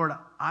says, Lord,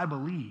 I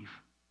believe,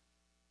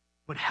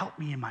 but help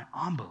me in my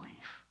unbelief.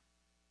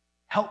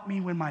 Help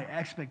me when my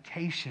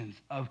expectations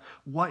of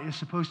what is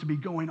supposed to be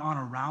going on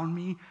around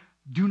me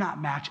do not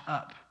match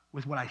up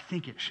with what I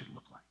think it should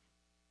look like.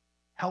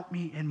 Help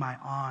me in my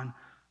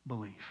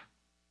unbelief.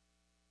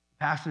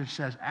 The passage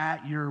says,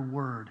 at your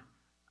word,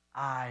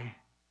 I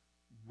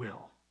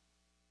will.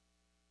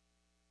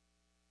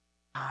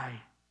 I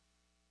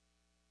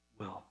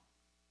will.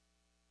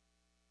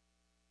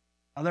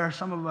 Now, there are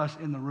some of us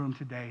in the room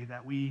today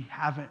that we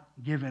haven't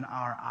given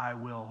our I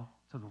will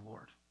to the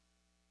Lord.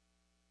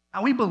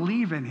 Now, we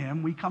believe in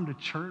him. We come to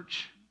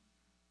church.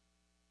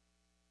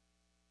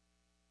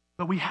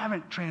 But we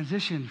haven't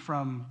transitioned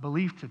from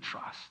belief to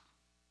trust.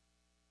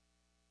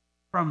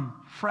 From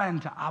friend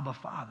to Abba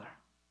Father.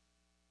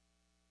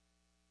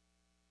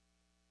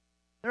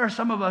 There are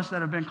some of us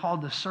that have been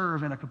called to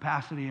serve in a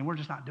capacity, and we're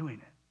just not doing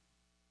it.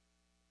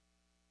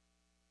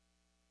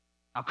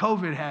 Now,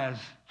 COVID has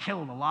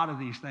killed a lot of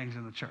these things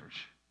in the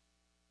church.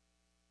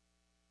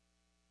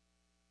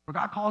 Where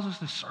God calls us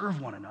to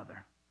serve one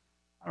another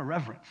out of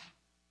reverence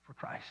for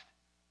Christ.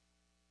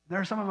 There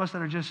are some of us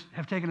that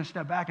have taken a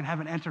step back and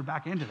haven't entered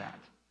back into that.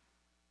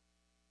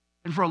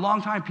 And for a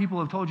long time, people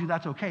have told you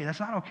that's okay. That's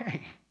not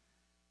okay.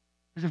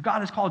 Because if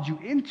God has called you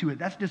into it,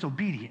 that's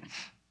disobedience.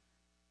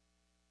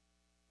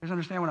 You guys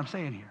understand what I'm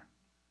saying here?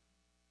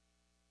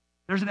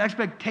 There's an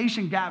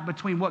expectation gap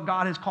between what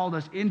God has called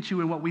us into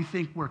and what we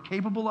think we're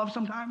capable of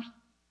sometimes.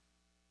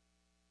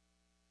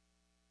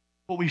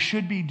 What we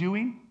should be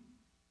doing.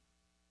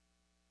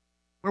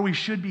 Where we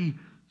should be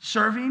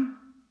serving.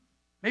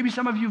 Maybe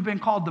some of you have been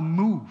called to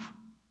move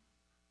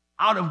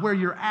out of where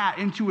you're at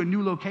into a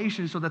new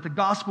location so that the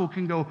gospel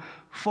can go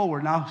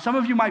forward. Now, some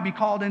of you might be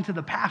called into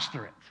the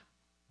pastorate.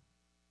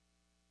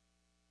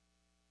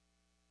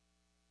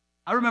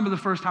 I remember the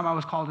first time I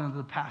was called into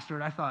the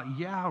pastorate, I thought,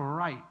 yeah,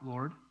 right,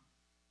 Lord.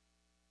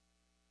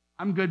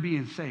 I'm good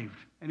being saved.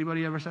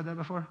 Anybody ever said that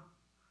before?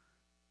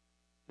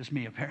 Just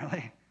me,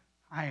 apparently.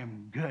 I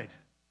am good.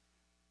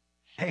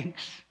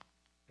 Thanks.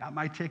 Got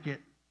my ticket.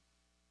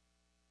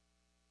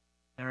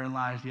 Therein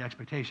lies the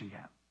expectation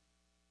gap.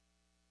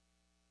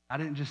 I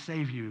didn't just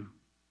save you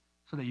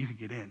so that you could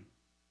get in.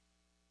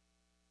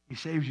 He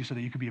saved you so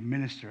that you could be a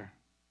minister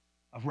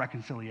of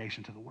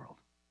reconciliation to the world.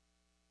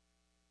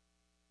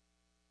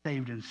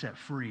 Saved and set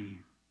free.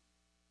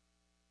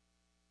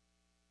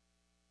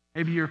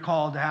 Maybe you're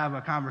called to have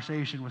a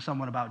conversation with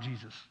someone about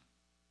Jesus.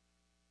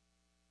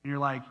 And you're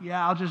like,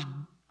 yeah,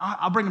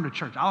 I'll bring him to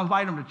church. I'll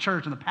invite him to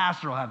church and the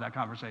pastor will have that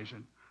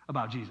conversation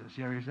about Jesus.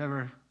 You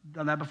ever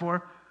done that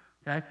before?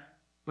 Okay.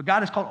 But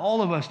God has called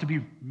all of us to be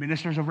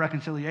ministers of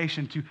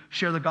reconciliation, to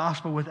share the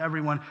gospel with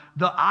everyone.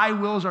 The I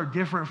wills are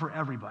different for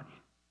everybody.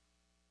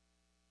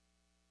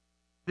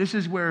 This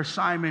is where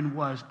Simon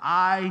was.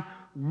 I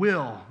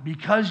will.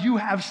 Because you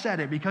have said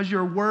it, because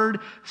your word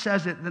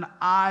says it, then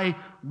I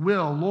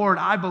will. Lord,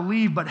 I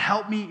believe, but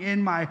help me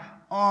in my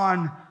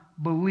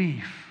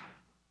unbelief.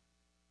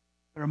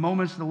 There are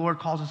moments the Lord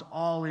calls us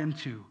all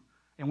into,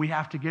 and we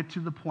have to get to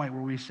the point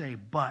where we say,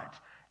 but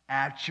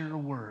at your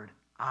word,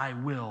 I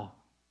will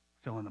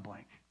fill in the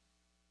blank.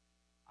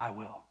 I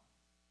will.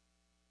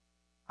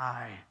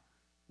 I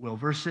will.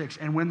 Verse 6,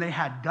 and when they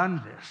had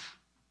done this,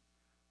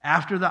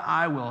 after the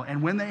I will,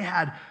 and when they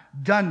had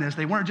done this,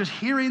 they weren't just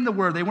hearing the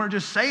word, they weren't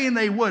just saying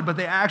they would, but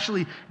they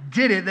actually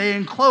did it. They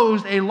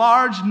enclosed a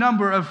large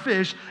number of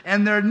fish,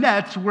 and their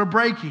nets were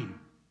breaking.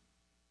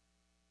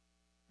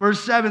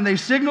 Verse 7, they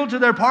signaled to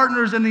their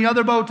partners in the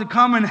other boat to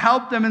come and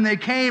help them, and they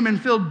came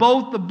and filled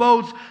both the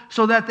boats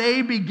so that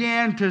they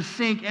began to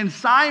sink. And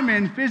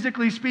Simon,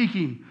 physically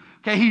speaking,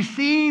 okay, he's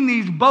seeing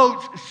these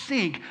boats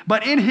sink,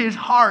 but in his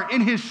heart,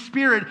 in his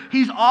spirit,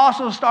 he's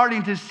also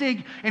starting to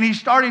sink, and he's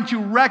starting to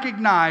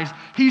recognize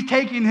he's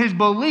taking his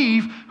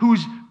belief,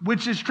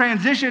 which is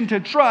transitioned to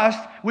trust,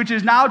 which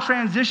is now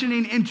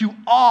transitioning into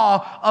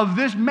awe of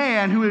this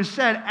man who has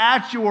said,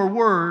 at your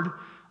word,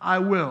 I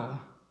will.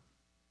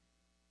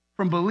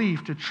 From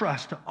belief to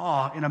trust to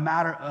awe in a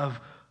matter of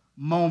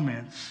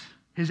moments.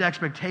 His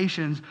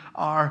expectations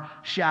are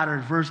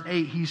shattered. Verse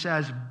 8, he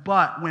says,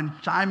 but when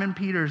Simon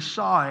Peter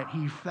saw it,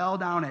 he fell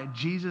down at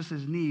Jesus'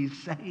 knees,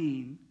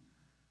 saying,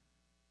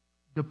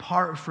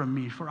 depart from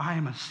me, for I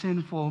am a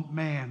sinful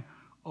man,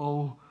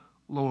 O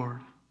Lord.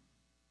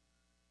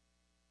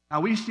 Now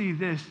we see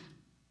this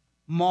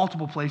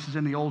multiple places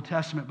in the Old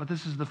Testament, but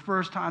this is the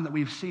first time that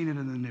we've seen it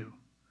in the New.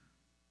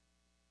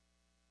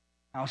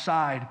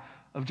 Outside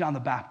of John the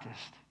Baptist.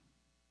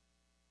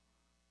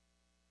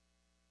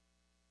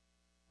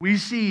 We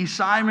see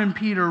Simon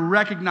Peter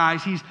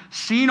recognize he's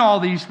seen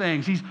all these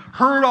things. He's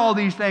heard all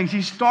these things.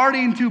 He's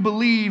starting to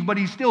believe, but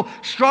he's still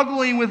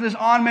struggling with this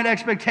unmet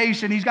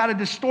expectation. He's got a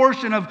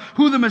distortion of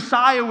who the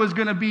Messiah was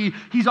going to be.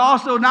 He's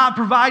also not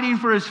providing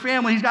for his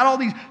family. He's got all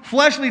these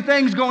fleshly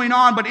things going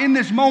on, but in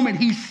this moment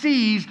he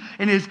sees,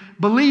 and his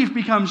belief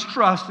becomes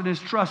trust, and his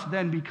trust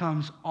then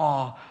becomes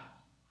awe.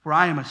 For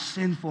I am a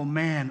sinful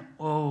man,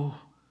 O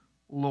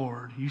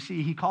Lord. You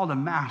see, he called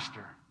him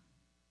master,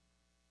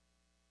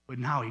 but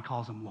now he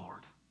calls him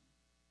Lord.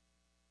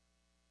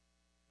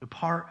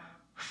 Depart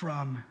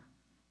from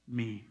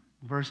me.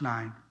 Verse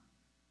 9.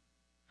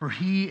 For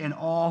he and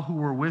all who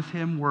were with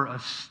him were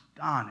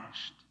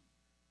astonished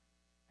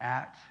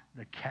at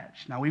the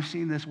catch. Now, we've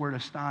seen this word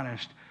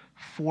astonished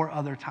 4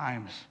 other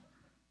times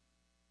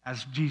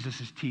as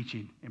Jesus is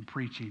teaching and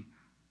preaching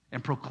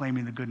and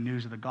proclaiming the good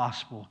news of the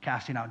gospel,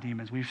 casting out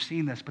demons. We've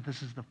seen this, but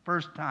this is the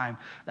first time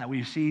that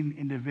we've seen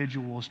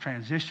individuals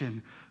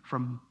transition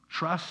from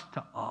trust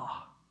to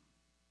awe.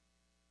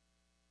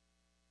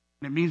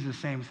 And it means the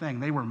same thing.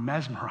 They were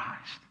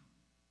mesmerized.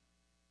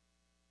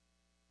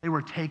 They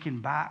were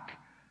taken back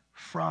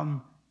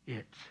from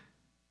it.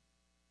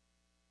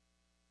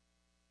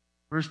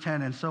 Verse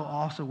 10, and so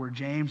also were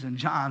James and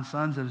John,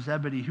 sons of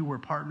Zebedee, who were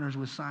partners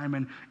with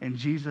Simon. And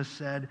Jesus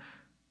said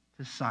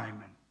to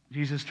Simon,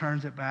 Jesus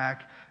turns it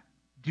back,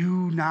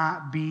 Do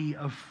not be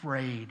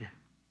afraid.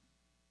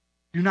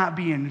 Do not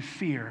be in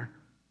fear.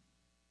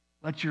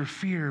 Let your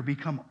fear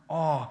become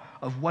awe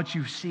of what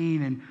you've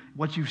seen and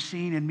what you've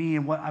seen in me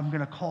and what I'm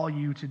going to call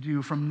you to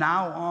do. From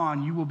now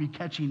on, you will be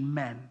catching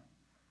men.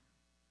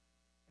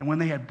 And when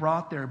they had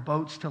brought their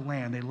boats to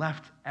land, they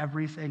left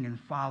everything and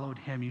followed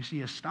him. You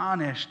see,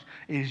 astonished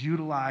is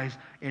utilized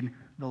in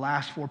the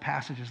last 4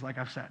 passages, like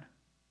I've said.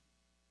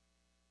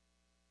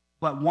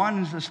 But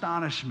one's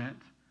astonishment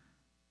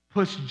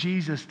puts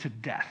Jesus to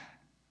death.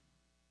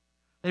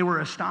 They were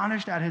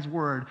astonished at his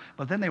word,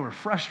 but then they were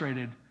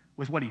frustrated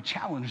with what he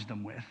challenged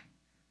them with.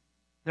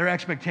 Their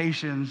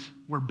expectations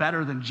were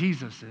better than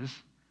Jesus's,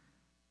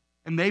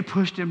 and they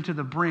pushed him to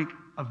the brink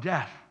of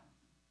death.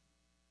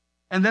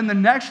 And then the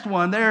next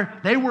one,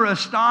 they were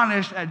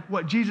astonished at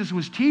what Jesus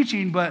was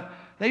teaching, but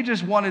they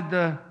just wanted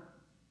the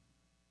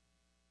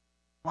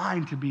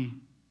blind to be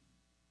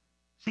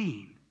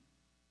seen,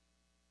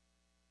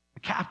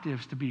 the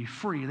captives to be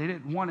free. They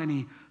didn't want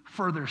any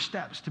further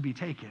steps to be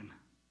taken.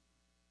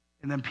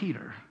 And then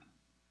Peter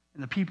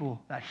and the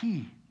people that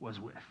he was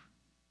with,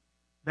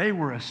 they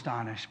were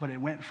astonished, but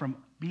it went from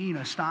being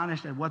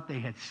astonished at what they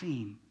had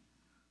seen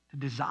to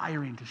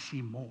desiring to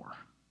see more.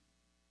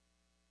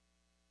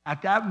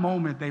 At that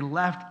moment, they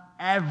left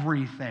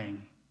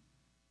everything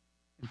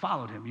and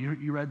followed him.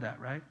 You read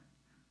that, right?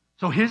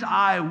 So his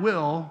I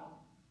will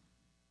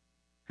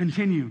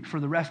continued for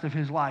the rest of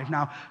his life.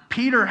 Now,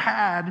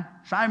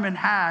 Simon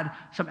had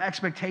some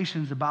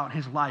expectations about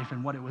his life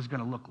and what it was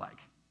going to look like.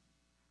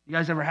 You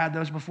guys ever had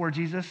those before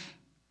Jesus?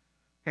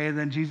 Okay, and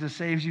then Jesus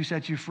saves you,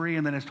 sets you free,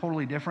 and then it's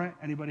totally different.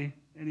 Anybody?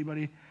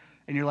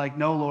 And you're like,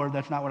 no, Lord,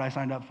 that's not what I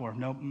signed up for.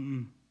 Nope.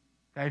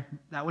 Okay,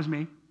 that was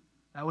me.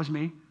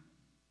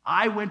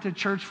 I went to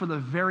church for the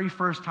very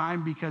first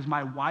time because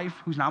my wife,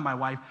 who's now my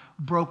wife,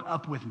 broke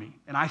up with me.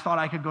 And I thought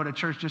I could go to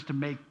church just to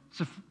make,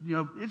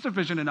 it's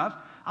sufficient enough.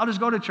 I'll just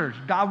go to church.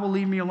 God will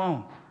leave me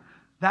alone.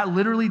 That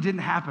literally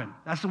didn't happen.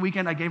 That's the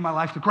weekend I gave my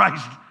life to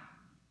Christ.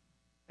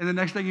 And the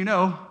next thing you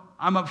know,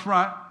 I'm up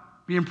front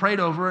being prayed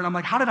over, and I'm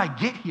like, how did I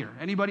get here?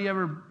 Anybody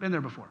ever been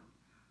there before?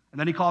 And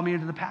then he called me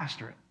into the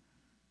pastorate.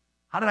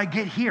 How did I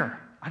get here?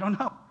 I don't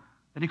know.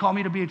 Then he called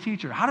me to be a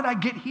teacher. How did I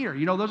get here?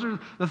 Those are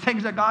the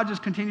things that God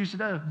just continues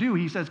to do.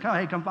 He says,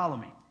 come follow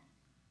me.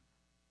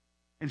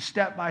 And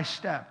step by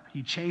step,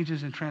 he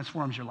changes and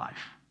transforms your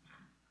life.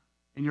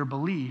 And your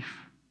belief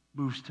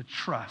moves to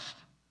trust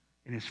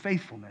in his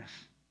faithfulness.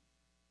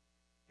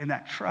 And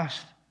that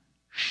trust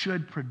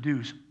should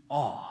produce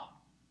awe,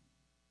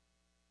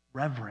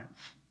 reverence,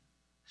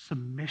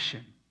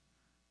 submission,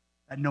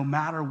 that no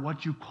matter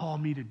what you call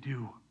me to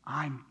do,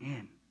 I'm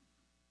in.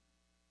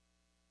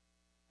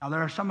 Now,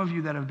 there are some of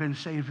you that have been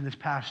saved this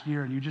past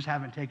year and you just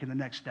haven't taken the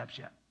next steps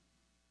yet.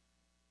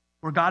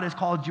 Where God has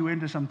called you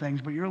into some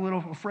things, but you're a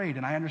little afraid,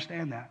 and I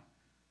understand that.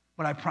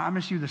 But I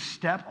promise you the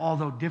step,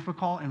 although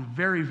difficult and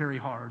very, very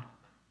hard,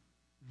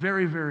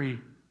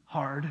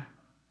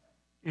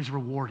 is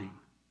rewarding.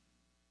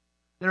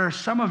 There are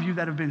some of you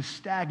that have been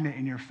stagnant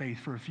in your faith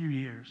for a few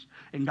years,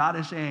 and God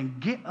is saying,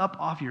 get up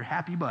off your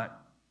happy butt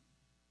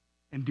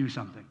and do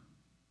something.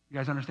 You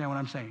guys understand what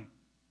I'm saying?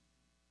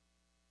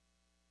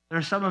 There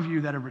are some of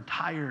you that are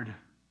retired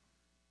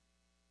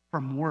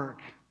from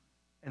work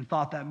and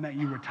thought that meant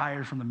you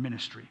retired from the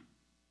ministry.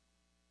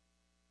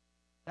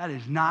 That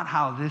is not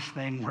how this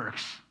thing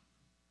works.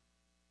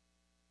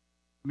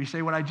 Let me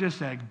say what I just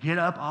said. Get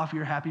up off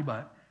your happy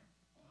butt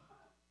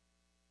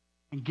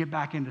and get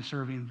back into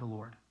serving the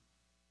Lord.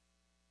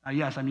 Now,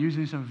 yes, I'm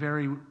using some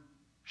very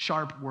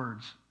sharp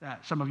words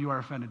that some of you are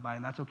offended by,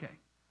 and that's okay.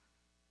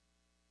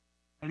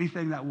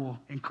 Anything that will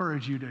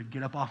encourage you to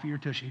get up off of your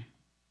tushy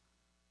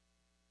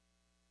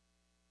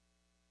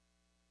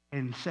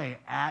and say,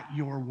 at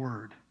your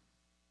word,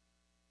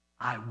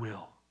 I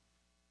will.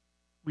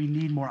 We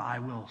need more I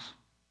wills.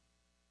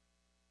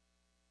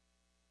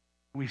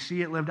 We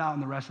see it lived out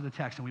in the rest of the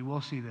text, and we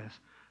will see this,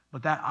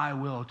 but that I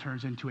will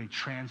turns into a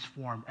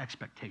transformed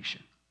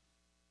expectation.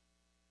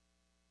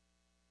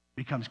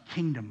 It becomes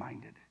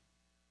kingdom-minded,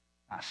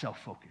 not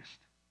self-focused.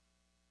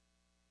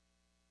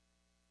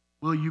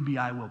 Will you be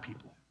I will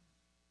people?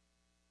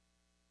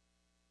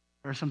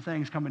 There are some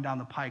things coming down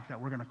the pike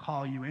that we're going to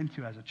call you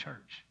into as a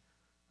church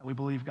that we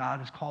believe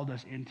God has called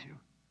us into.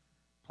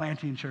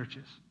 Planting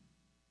churches,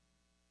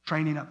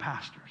 training up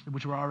pastors,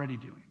 which we're already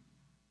doing,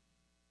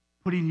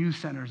 putting youth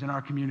centers in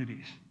our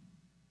communities.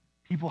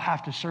 People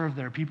have to serve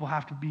there. People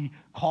have to be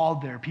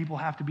called there. People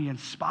have to be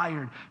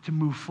inspired to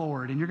move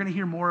forward. And you're going to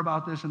hear more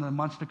about this in the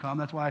months to come.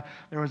 That's why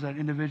there was an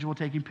individual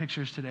taking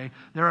pictures today.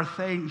 There are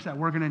things that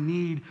we're going to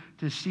need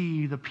to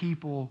see the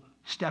people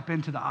step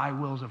into the I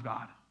wills of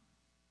God.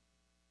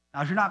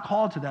 Now, if you're not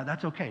called to that,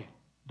 that's okay.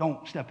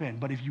 Don't step in.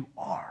 But if you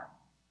are,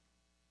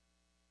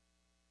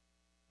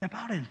 step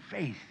out in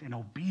faith and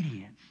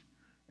obedience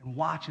and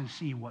watch and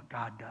see what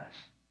God does.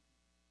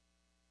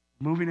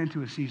 Moving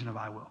into a season of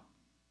I will.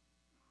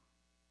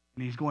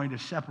 And he's going to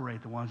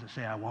separate the ones that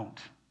say I won't.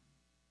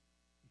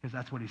 Because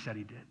that's what he said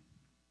he did.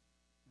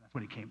 That's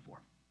what he came for.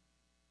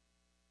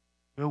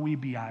 Will we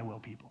be I will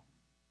people?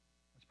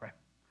 Let's pray.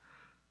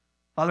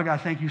 Father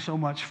God, thank you so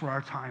much for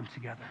our time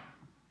together.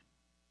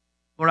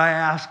 Lord, I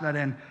ask that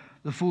in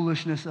the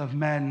foolishness of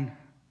men,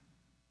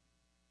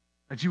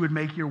 that you would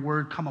make your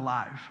word come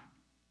alive.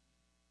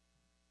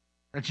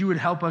 That you would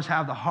help us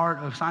have the heart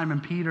of Simon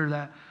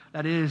Peter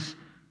that is,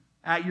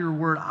 at your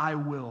word, I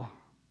will.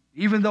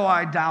 Even though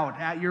I doubt,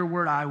 at your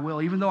word, I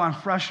will. Even though I'm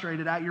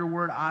frustrated, at your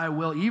word, I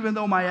will. Even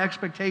though my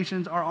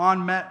expectations are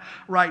unmet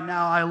right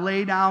now, I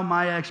lay down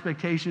my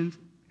expectations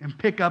and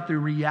pick up the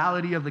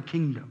reality of the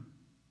kingdom.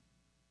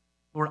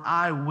 Lord,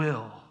 I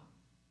will.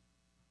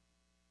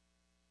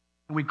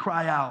 And we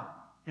cry out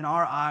in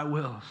our I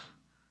wills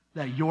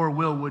that your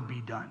will would be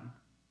done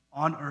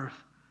on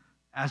earth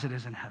as it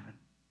is in heaven.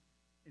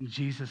 In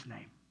Jesus'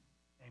 name,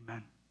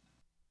 amen.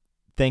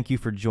 Thank you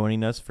for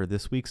joining us for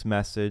this week's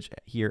message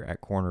here at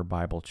Corner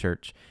Bible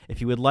Church.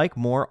 If you would like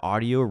more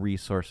audio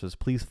resources,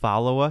 please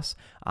follow us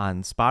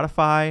on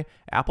Spotify,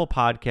 Apple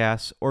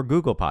Podcasts, or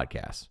Google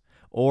Podcasts.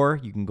 Or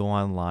you can go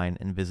online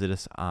and visit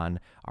us on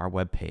our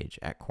webpage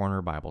at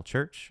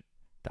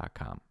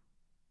cornerbiblechurch.com.